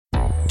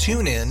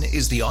TuneIn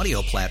is the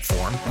audio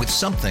platform with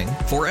something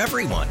for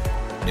everyone.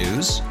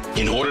 News.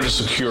 In order to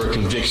secure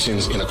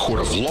convictions in a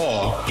court of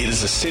law, it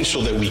is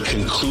essential that we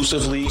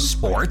conclusively.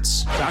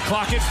 Sports. Shot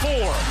clock at 4.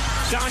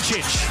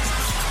 Doncic.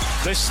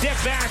 The step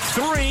back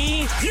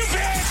 3. You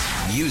bet.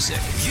 Music.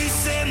 You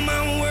set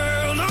my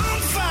world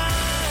on fire.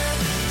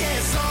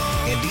 Yes,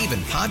 and even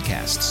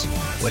podcasts.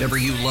 Whatever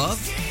you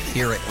love,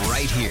 hear it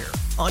right here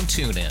on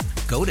TuneIn.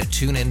 Go to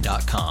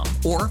TuneIn.com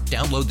or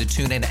download the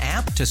TuneIn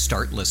app to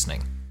start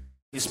listening.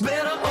 It's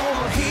better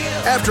over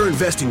here. After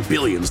investing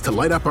billions to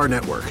light up our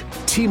network,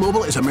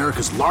 T-Mobile is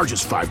America's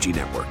largest 5G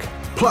network.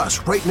 Plus,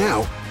 right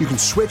now, you can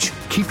switch,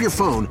 keep your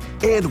phone,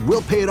 and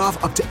we'll pay it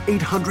off up to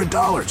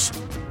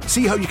 $800.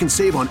 See how you can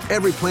save on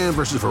every plan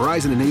versus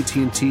Verizon and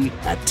AT&T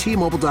at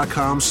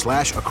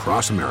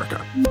T-Mobile.com/across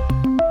America.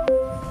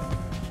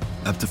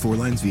 Up to 4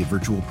 lines via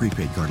virtual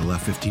prepaid card. Allow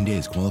 15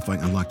 days. Qualifying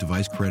unlocked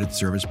device credit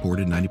service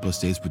ported 90+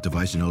 states with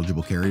device and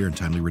eligible carrier and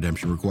timely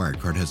redemption required.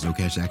 Card has no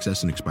cash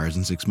access and expires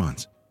in 6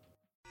 months.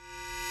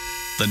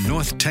 The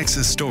North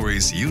Texas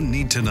stories you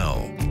need to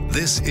know.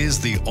 This is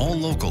the All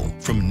Local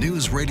from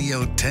News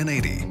Radio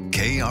 1080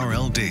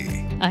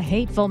 KRLD. A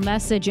hateful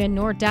message in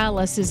North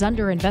Dallas is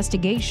under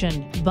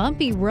investigation.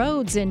 Bumpy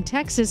roads in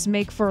Texas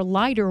make for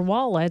lighter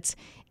wallets,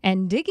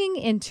 and digging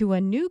into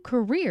a new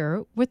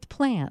career with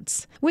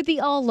plants. With the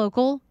All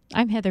Local,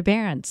 I'm Heather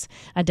Behrens.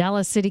 A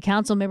Dallas City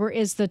Council member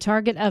is the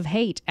target of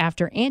hate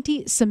after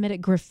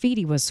anti-Semitic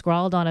graffiti was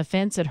scrawled on a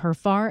fence at her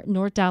far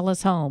North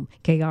Dallas home.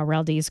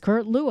 KRLD's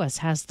Kurt Lewis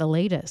has the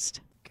latest.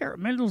 Kara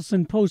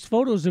Mendelson posts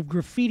photos of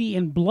graffiti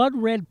in blood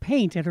red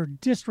paint at her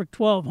District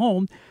 12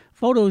 home.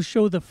 Photos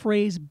show the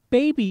phrase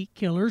baby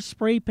killers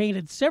spray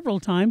painted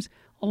several times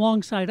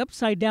alongside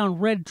upside-down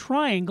red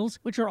triangles,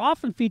 which are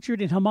often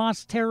featured in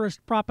Hamas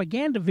terrorist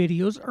propaganda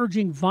videos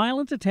urging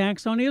violent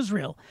attacks on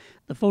Israel.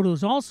 The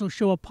photos also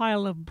show a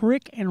pile of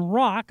brick and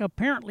rock,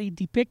 apparently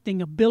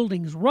depicting a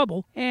building's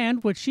rubble,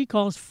 and what she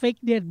calls fake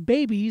dead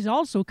babies,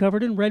 also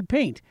covered in red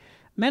paint.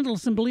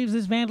 Mendelson believes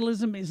this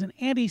vandalism is an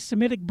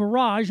anti-Semitic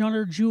barrage on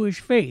her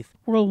Jewish faith.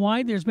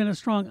 Worldwide, there's been a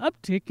strong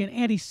uptick in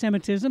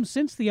anti-Semitism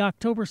since the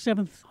October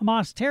 7th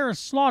Hamas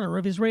terrorist slaughter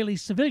of Israeli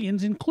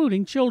civilians,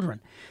 including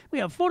children. We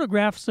have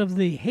photographs of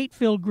the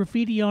hate-filled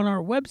graffiti on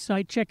our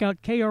website. Check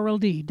out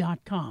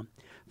KRLD.com.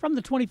 From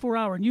the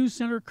 24-Hour News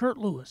Center, Kurt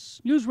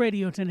Lewis, News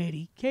Radio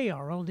 1080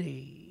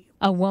 KRLD.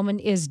 A woman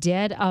is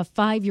dead, a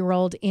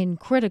 5-year-old in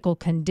critical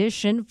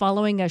condition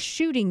following a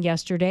shooting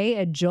yesterday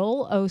at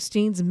Joel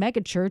Osteen's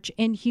megachurch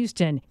in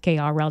Houston.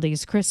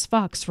 KRLD's Chris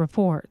Fox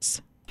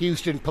reports.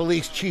 Houston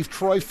Police Chief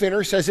Troy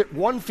Finner says at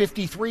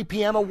 1:53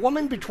 p.m. a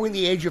woman between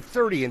the age of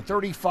 30 and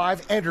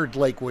 35 entered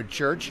Lakewood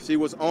Church. She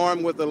was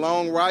armed with a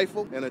long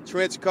rifle and a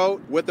trench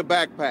coat with a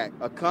backpack,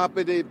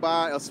 accompanied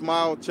by a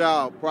small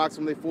child,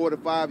 approximately 4 to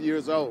 5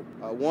 years old.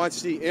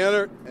 Once she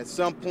entered, at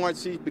some point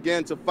she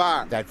began to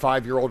fire. That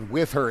 5-year-old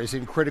with her is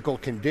in critical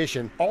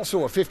condition.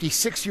 Also, a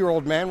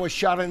 56-year-old man was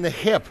shot in the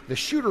hip. The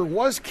shooter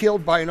was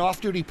killed by an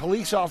off-duty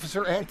police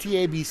officer and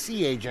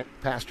TABC agent,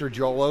 Pastor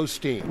Joel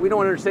Osteen. We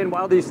don't understand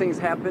why these things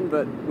happen,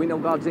 but we know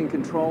God's in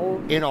control.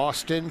 In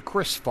Austin,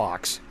 Chris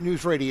Fox,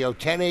 News Radio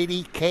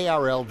 1080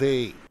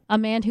 KRLD. A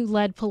man who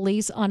led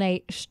police on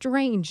a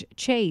strange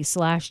chase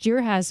last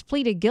year has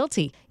pleaded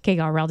guilty.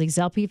 KRLD's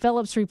LP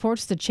Phillips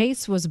reports the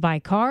chase was by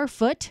car,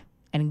 foot,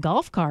 and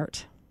golf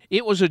cart.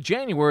 It was a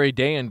January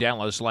day in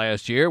Dallas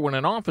last year when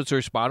an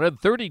officer spotted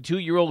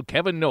 32-year-old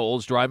Kevin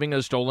Knowles driving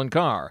a stolen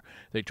car.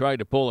 They tried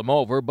to pull him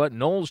over, but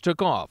Knowles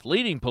took off,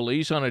 leading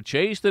police on a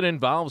chase that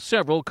involved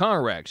several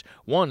car wrecks,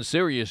 one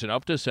serious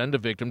enough to send a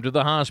victim to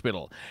the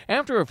hospital.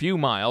 After a few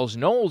miles,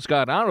 Knowles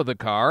got out of the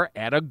car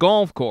at a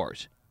golf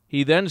course.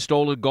 He then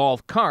stole a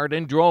golf cart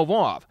and drove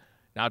off.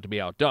 Not to be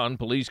outdone,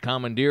 police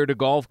commandeered a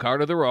golf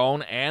cart of their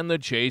own, and the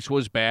chase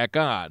was back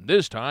on,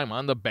 this time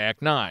on the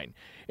back nine.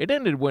 It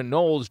ended when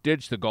Knowles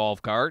ditched the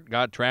golf cart,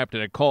 got trapped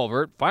in a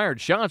culvert, fired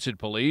shots at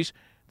police.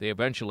 They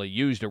eventually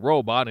used a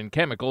robot and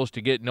chemicals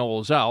to get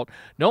Knowles out.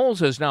 Knowles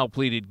has now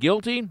pleaded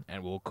guilty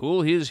and will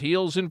cool his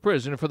heels in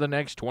prison for the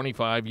next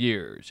 25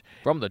 years.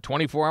 From the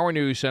 24-Hour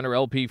News Center,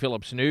 LP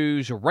Phillips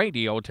News,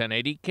 Radio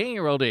 1080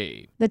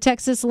 KRLD. The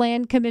Texas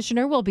Land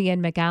Commissioner will be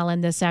in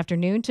McAllen this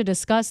afternoon to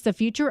discuss the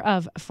future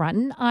of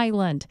Fronton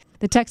Island.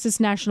 The Texas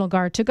National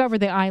Guard took over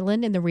the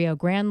island in the Rio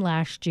Grande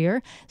last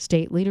year.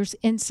 State leaders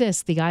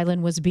insist the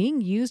island was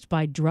being used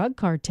by drug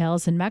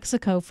cartels in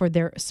Mexico for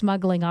their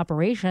smuggling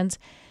operations.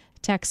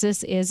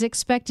 Texas is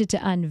expected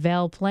to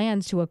unveil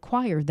plans to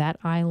acquire that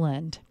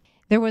island.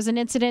 There was an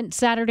incident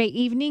Saturday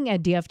evening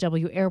at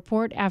DFW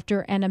Airport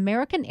after an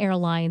American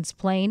Airlines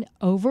plane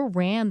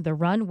overran the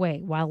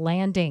runway while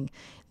landing.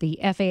 The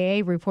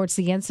FAA reports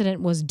the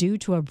incident was due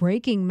to a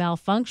braking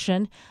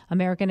malfunction.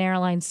 American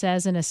Airlines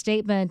says in a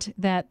statement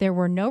that there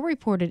were no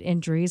reported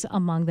injuries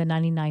among the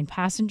 99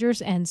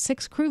 passengers and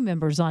 6 crew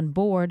members on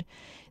board.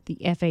 The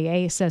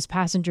FAA says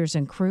passengers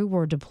and crew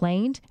were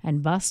deplaned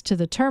and bused to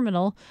the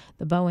terminal.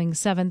 The Boeing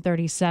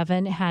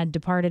 737 had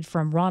departed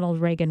from Ronald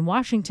Reagan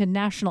Washington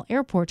National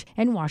Airport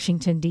in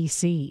Washington,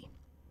 D.C.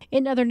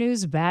 In other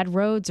news, bad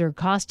roads are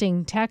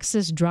costing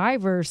Texas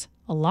drivers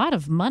a lot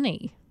of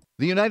money.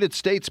 The United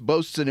States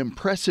boasts an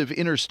impressive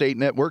interstate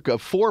network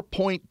of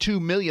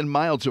 4.2 million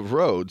miles of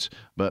roads,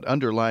 but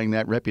underlying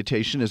that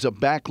reputation is a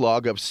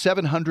backlog of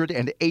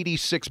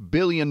 $786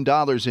 billion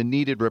in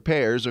needed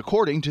repairs,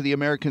 according to the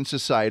American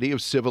Society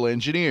of Civil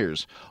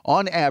Engineers.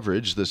 On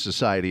average, the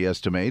society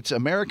estimates,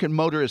 American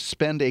motorists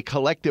spend a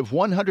collective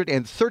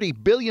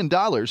 $130 billion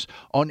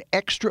on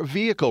extra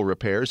vehicle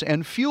repairs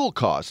and fuel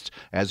costs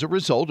as a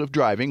result of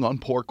driving on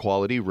poor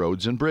quality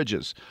roads and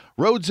bridges.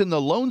 Roads in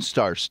the Lone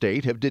Star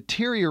State have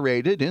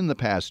deteriorated in the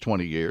past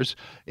 20 years.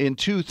 In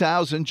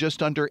 2000,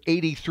 just under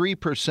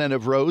 83%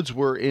 of roads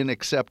were in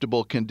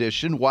acceptable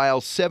condition,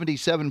 while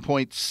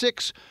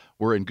 77.6%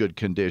 were in good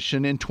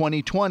condition in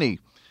 2020.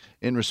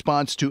 In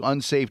response to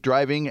unsafe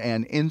driving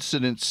and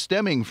incidents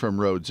stemming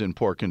from roads in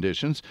poor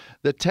conditions,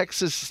 the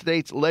Texas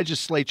state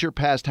legislature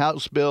passed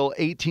House Bill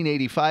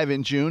 1885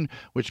 in June,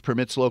 which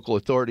permits local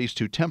authorities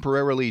to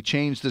temporarily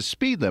change the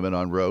speed limit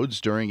on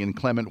roads during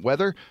inclement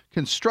weather,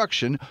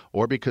 construction,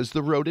 or because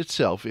the road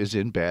itself is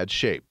in bad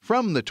shape.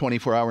 From the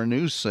 24-Hour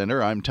News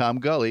Center, I'm Tom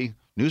Gully.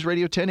 News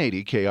Radio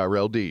 1080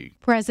 KRLD.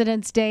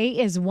 President's Day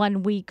is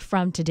 1 week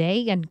from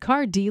today, and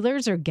car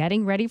dealers are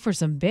getting ready for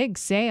some big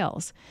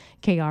sales.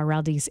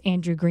 KRLD's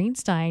Andrew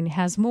Greenstein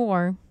has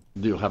more.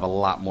 You'll have a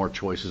lot more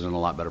choices and a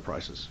lot better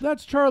prices.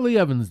 That's Charlie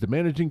Evans, the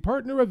managing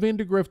partner of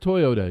Vandergrift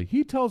Toyota.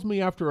 He tells me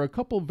after a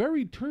couple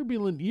very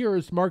turbulent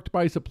years marked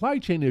by supply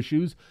chain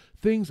issues,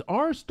 things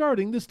are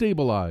starting to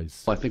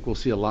stabilize. I think we'll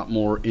see a lot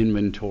more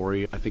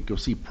inventory. I think you'll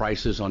see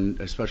prices on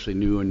especially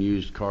new and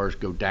used cars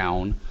go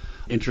down.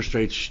 Interest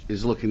rates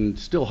is looking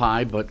still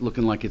high, but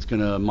looking like it's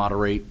going to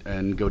moderate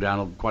and go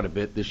down quite a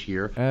bit this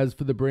year. As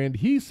for the brand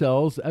he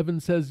sells,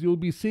 Evans says you'll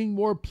be seeing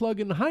more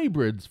plug-in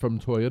hybrids from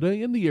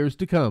Toyota in the years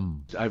to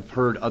come. I've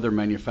heard other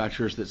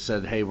manufacturers that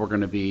said, hey, we're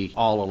going to be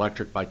all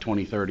electric by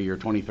 2030 or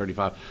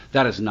 2035.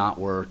 That is not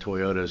where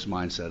Toyota's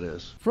mindset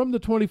is. From the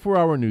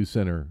 24-Hour News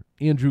Center,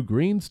 Andrew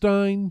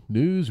Greenstein,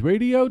 News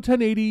Radio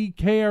 1080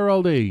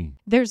 KRLD.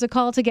 There's a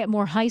call to get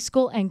more high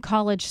school and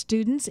college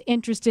students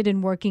interested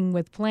in working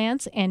with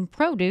plants and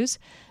produce.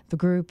 The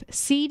group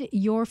Seed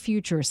Your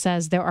Future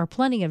says there are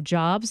plenty of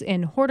jobs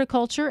in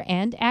horticulture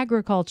and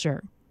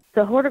agriculture.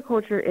 So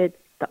horticulture, it's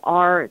the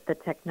art, the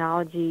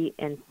technology,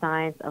 and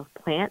science of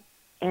plants.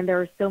 And there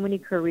are so many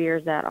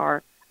careers that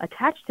are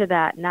attached to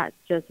that, not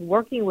just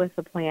working with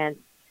the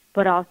plants,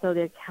 but also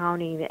the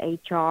accounting, the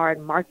HR,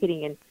 and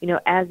marketing. And,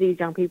 as these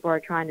young people are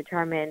trying to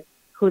determine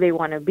who they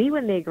want to be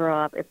when they grow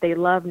up, if they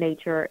love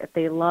nature, if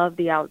they love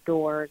the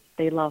outdoors, if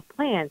they love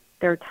plants,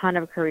 there are a ton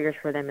of careers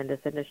for them in this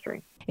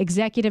industry.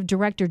 Executive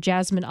Director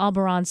Jasmine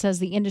Albaron says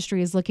the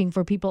industry is looking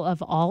for people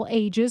of all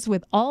ages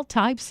with all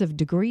types of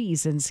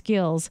degrees and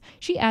skills.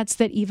 She adds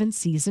that even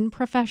seasoned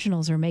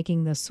professionals are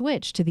making the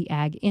switch to the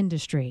ag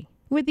industry.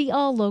 With the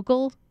All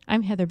Local,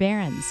 I'm Heather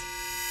Behrens.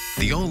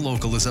 The All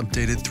Local is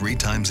updated 3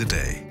 times a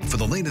day. For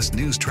the latest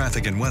news,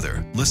 traffic, and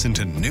weather, listen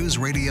to News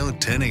Radio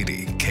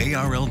 1080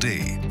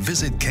 KRLD.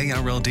 Visit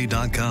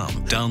KRLD.com,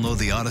 download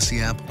the Odyssey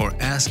app, or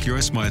ask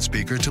your smart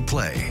speaker to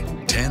play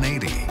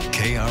 1080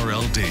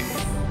 KRLD.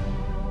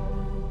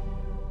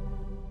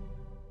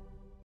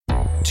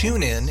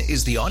 TuneIn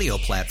is the audio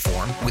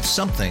platform with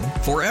something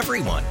for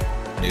everyone.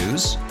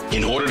 News.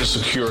 In order to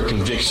secure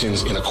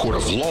convictions in a court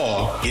of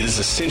law, it is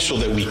essential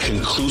that we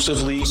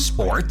conclusively.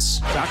 Sports.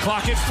 Shot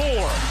clock at 4.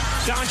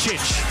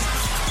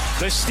 Doncic.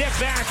 The step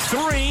back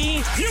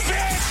 3. You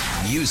bet.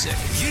 Music.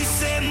 You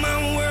set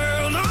my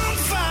world on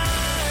fire.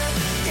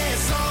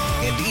 Yes,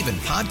 and even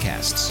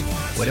podcasts.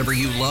 Whatever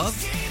you love,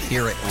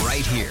 hear it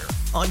right here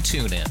on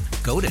TuneIn.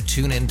 Go to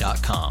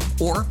TuneIn.com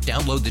or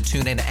download the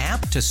TuneIn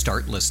app to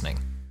start listening.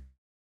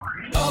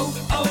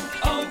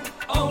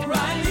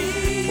 O'Reilly.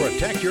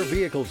 Protect your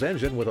vehicle's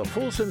engine with a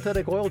full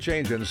synthetic oil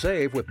change and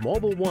save with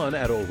Mobile One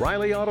at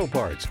O'Reilly Auto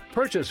Parts.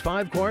 Purchase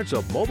 5 quarts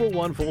of Mobile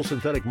One full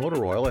synthetic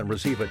motor oil and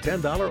receive a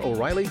 $10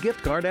 O'Reilly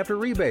gift card after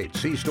rebate.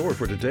 See store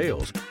for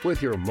details.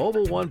 With your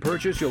Mobile One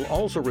purchase, you'll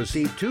also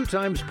receive 2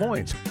 times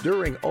points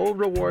during O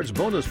Rewards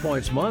Bonus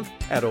Points Month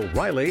at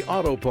O'Reilly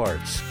Auto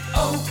Parts.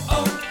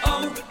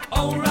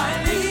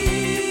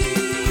 O'Reilly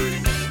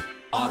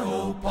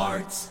Auto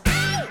Parts.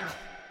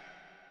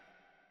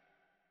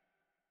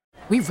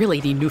 We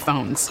really need new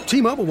phones.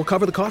 T-Mobile will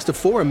cover the cost of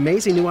 4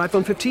 amazing new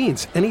iPhone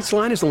 15s, and each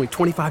line is only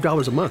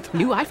 $25 a month.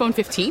 New iPhone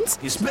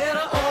 15s? It's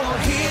better over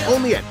here.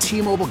 Only at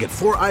T-Mobile, get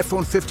 4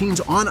 iPhone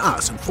 15s on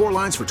us and 4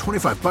 lines for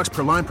 $25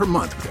 per line per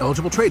month with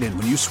eligible trade-in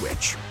when you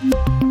switch.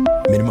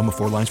 Minimum of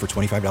 4 lines for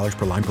 $25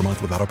 per line per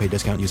month with autopay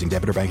discount using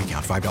debit or bank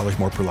account. $5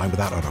 more per line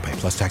without autopay,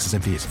 plus taxes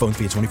and fees. Phone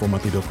fee at 24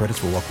 monthly bill credits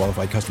for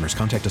well-qualified customers.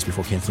 Contact us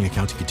before canceling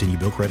account to continue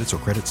bill credits or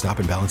credit stop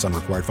and balance on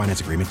required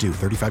finance agreement due.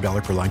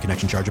 $35 per line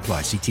connection charge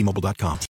applies. See T-Mobile.com.